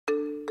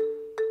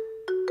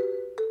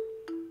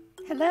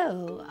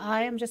Hello,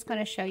 I am just going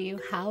to show you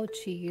how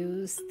to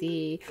use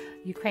the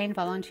Ukraine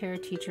Volunteer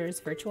Teachers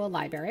Virtual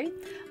Library.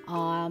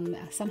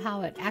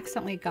 Somehow it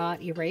accidentally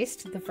got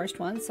erased, the first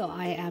one, so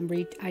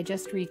I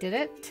just redid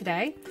it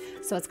today,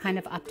 so it's kind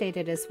of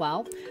updated as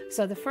well.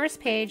 So the first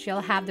page,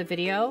 you'll have the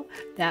video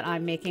that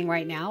I'm making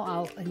right now.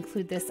 I'll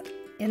include this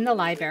in the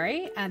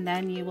library, and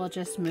then you will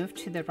just move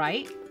to the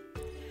right.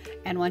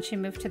 And once you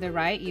move to the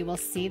right, you will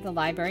see the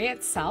library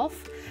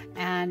itself.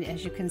 And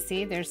as you can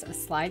see, there's a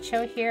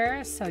slideshow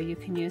here, so you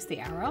can use the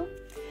arrow.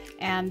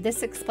 And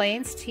this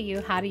explains to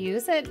you how to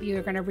use it.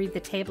 You're going to read the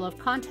table of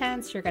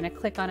contents. You're going to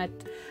click on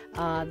it,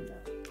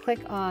 click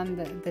on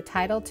the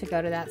title to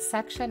go to that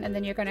section, and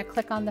then you're going to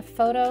click on the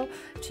photo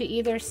to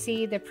either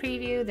see the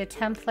preview, the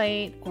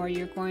template, or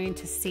you're going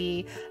to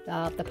see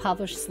the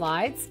published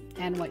slides.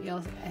 And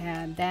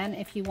then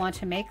if you want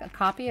to make a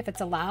copy, if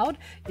it's allowed,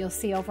 you'll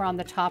see over on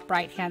the top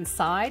right hand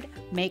side,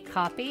 make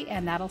copy,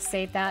 and that'll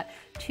save that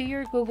to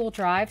your Google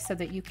Drive so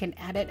that you can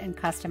edit and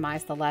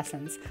customize the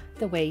lessons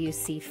the way you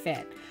see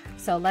fit.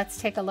 So let's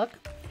take a look.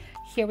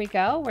 Here we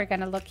go. We're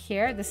going to look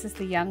here. This is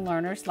the Young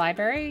Learners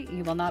Library.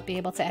 You will not be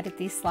able to edit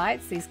these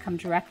slides. These come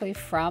directly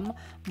from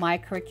my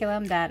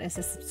curriculum. That is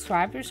a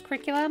subscriber's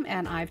curriculum,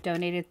 and I've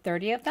donated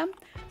 30 of them.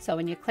 So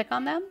when you click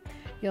on them,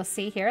 you'll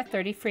see here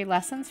 30 free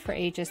lessons for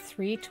ages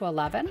 3 to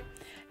 11.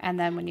 And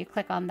then when you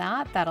click on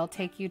that, that'll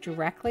take you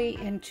directly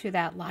into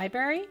that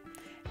library.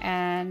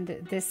 And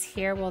this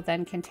here will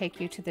then can take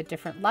you to the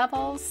different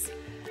levels.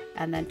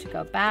 And then to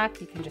go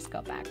back, you can just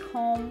go back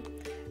home.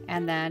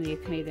 And then you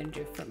can either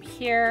do from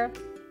here,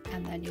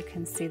 and then you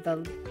can see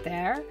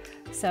there.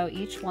 So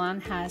each one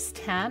has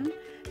 10,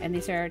 and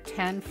these are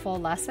 10 full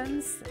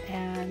lessons.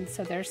 And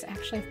so there's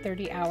actually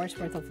 30 hours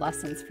worth of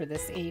lessons for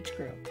this age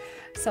group.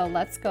 So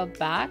let's go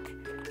back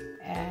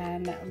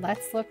and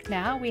let's look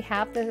now. We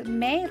have the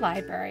May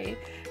library,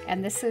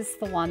 and this is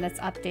the one that's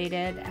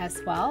updated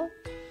as well.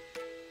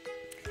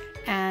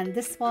 And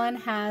this one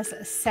has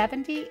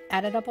 70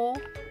 editable.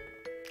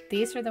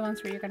 These are the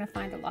ones where you're going to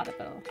find a lot of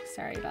them.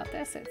 Sorry about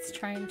this. It's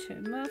trying to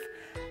move.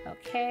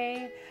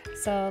 Okay.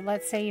 So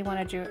let's say you want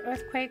to do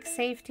earthquake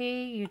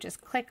safety. You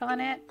just click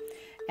on it.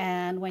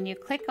 And when you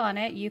click on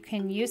it, you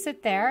can use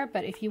it there.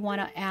 But if you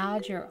want to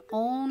add your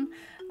own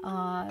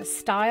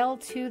style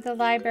to the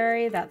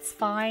library, that's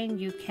fine.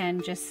 You can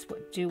just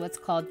do what's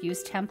called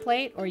use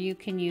template, or you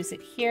can use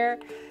it here.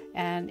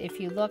 And if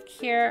you look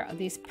here,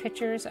 these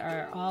pictures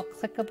are all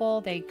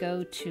clickable. They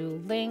go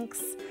to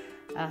links.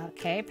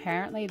 Okay,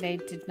 apparently they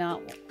did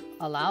not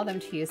allow them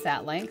to use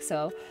that link,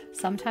 so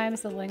sometimes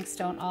the links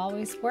don't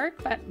always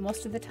work, but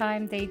most of the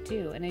time they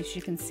do. And as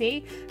you can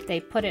see, they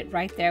put it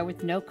right there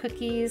with no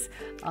cookies,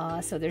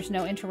 so there's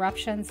no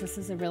interruptions. This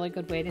is a really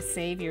good way to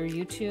save your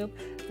YouTube,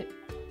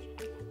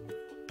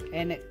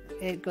 and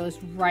it goes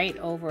right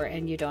over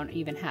and you don't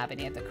even have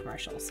any of the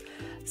commercials.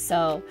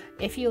 So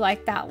if you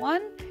like that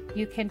one,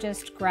 you can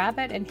just grab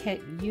it and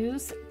hit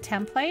use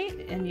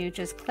template, and you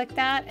just click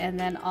that, and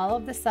then all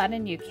of a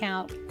sudden you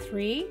count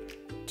 3,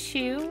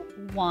 2,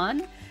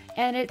 1,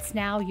 and it's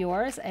now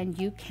yours, and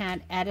you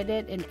can edit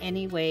it in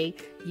any way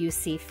you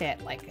see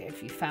fit. Like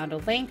if you found a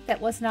link that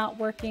was not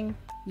working,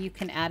 you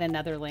can add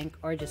another link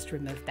or just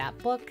remove that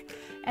book,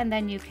 and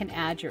then you can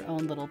add your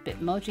own little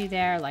Bitmoji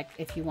there. Like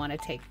if you want to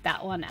take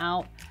that one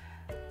out,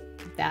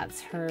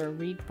 that's her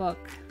read book.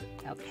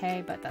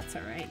 Okay, but that's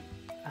all right.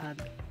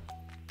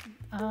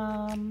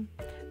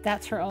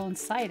 That's her own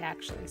site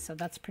actually, so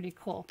that's pretty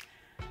cool.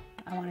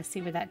 I want to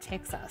see where that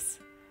takes us.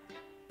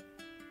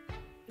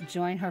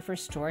 Join her for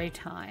story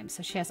time.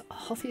 So she has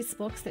all these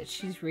books that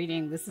she's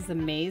reading. This is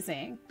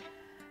amazing.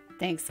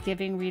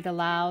 Thanksgiving read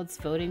alouds,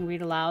 voting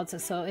read alouds.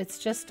 So it's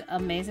just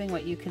amazing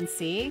what you can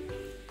see.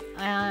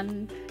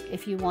 And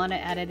if you want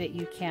to edit it,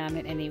 you can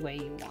in any way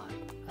you want.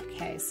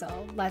 Okay,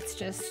 so let's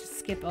just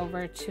skip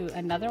over to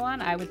another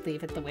one. I would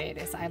leave it the way it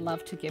is. I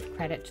love to give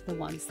credit to the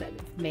ones that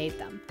have made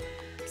them.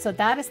 So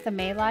that is the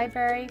May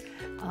library,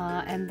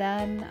 and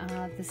then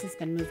this has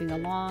been moving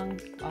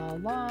along all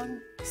along.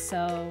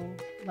 So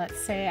let's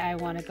say I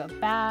want to go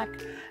back.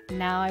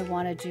 Now I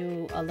want to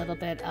do a little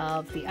bit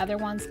of the other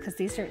ones, because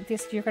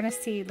you're going to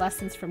see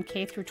lessons from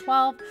K through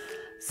 12.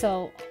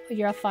 So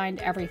you'll find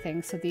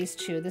everything. So these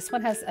two, this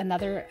one has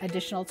another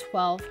additional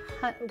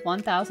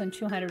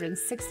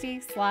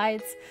 1,260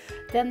 slides.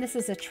 Then this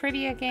is a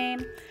trivia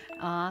game.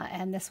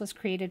 And this was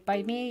created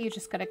by me. You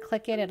just got to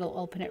click it. It'll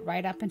open it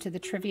right up into the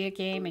trivia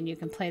game, and you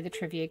can play the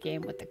trivia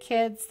game with the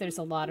kids. There's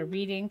a lot of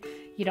reading.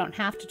 You don't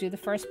have to do the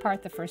first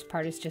part. The first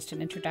part is just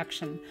an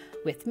introduction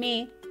with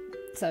me.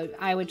 So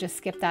I would just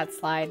skip that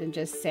slide and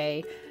just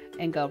say,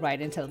 and go right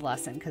into the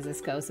lesson, because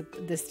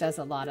this does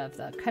a lot of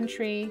the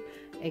country.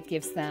 It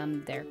gives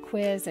them their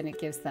quiz, and it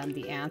gives them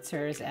the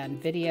answers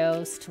and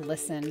videos to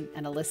listen,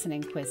 and a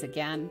listening quiz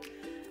again.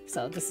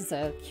 So this is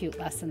a cute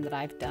lesson that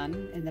I've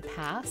done in the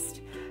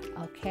past.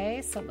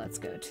 Okay, so let's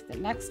go to the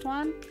next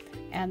one.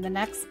 And the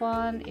next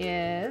one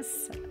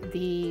is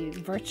the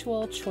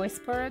virtual choice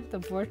bird. The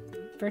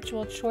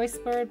virtual choice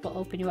bird will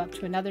open you up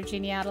to another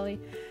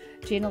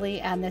Genially,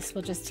 and this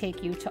will just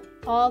take you to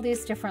all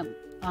these different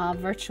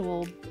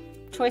virtual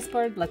choice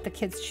board. Let the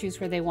kids choose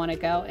where they want to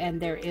go,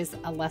 and there is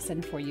a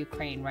lesson for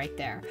Ukraine right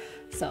there.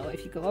 So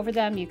if you go over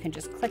them, you can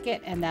just click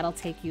it and that'll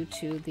take you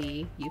to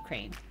the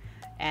Ukraine,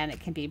 and it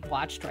can be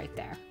watched right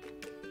there.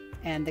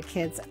 And the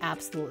kids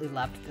absolutely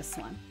loved this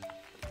one.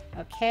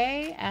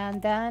 Okay,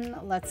 and then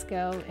let's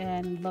go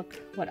and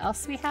look what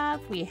else we have.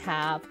 We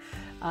have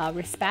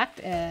Respect,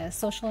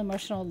 Social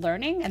Emotional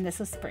Learning, and this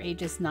is for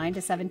ages 9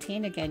 to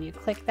 17. Again, you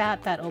click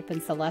that, that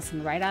opens the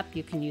lesson right up.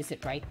 You can use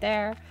it right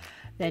there.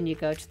 Then you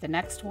go to the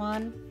next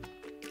one,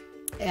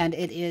 and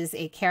it is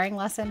a caring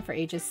lesson for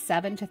ages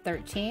 7 to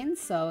 13.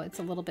 So it's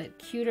a little bit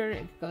cuter,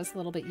 it goes a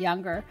little bit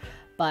younger,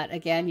 but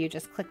again, you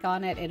just click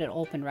on it, it'll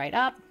open right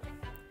up.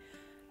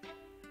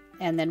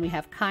 And then we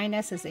have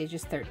Kindness is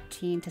ages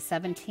 13 to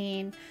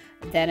 17.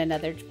 Then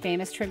another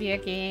famous trivia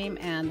game,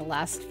 and the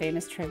last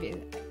famous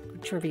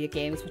trivia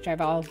games, which I've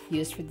all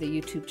used for the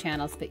YouTube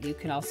channels, but you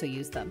can also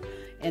use them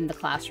in the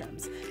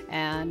classrooms.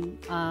 And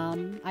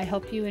I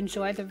hope you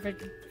enjoy the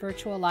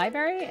virtual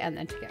library. And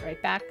then to get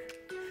right back,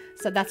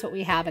 so that's what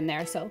we have in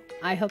there. So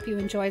I hope you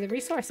enjoy the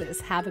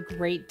resources. Have a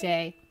great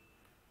day.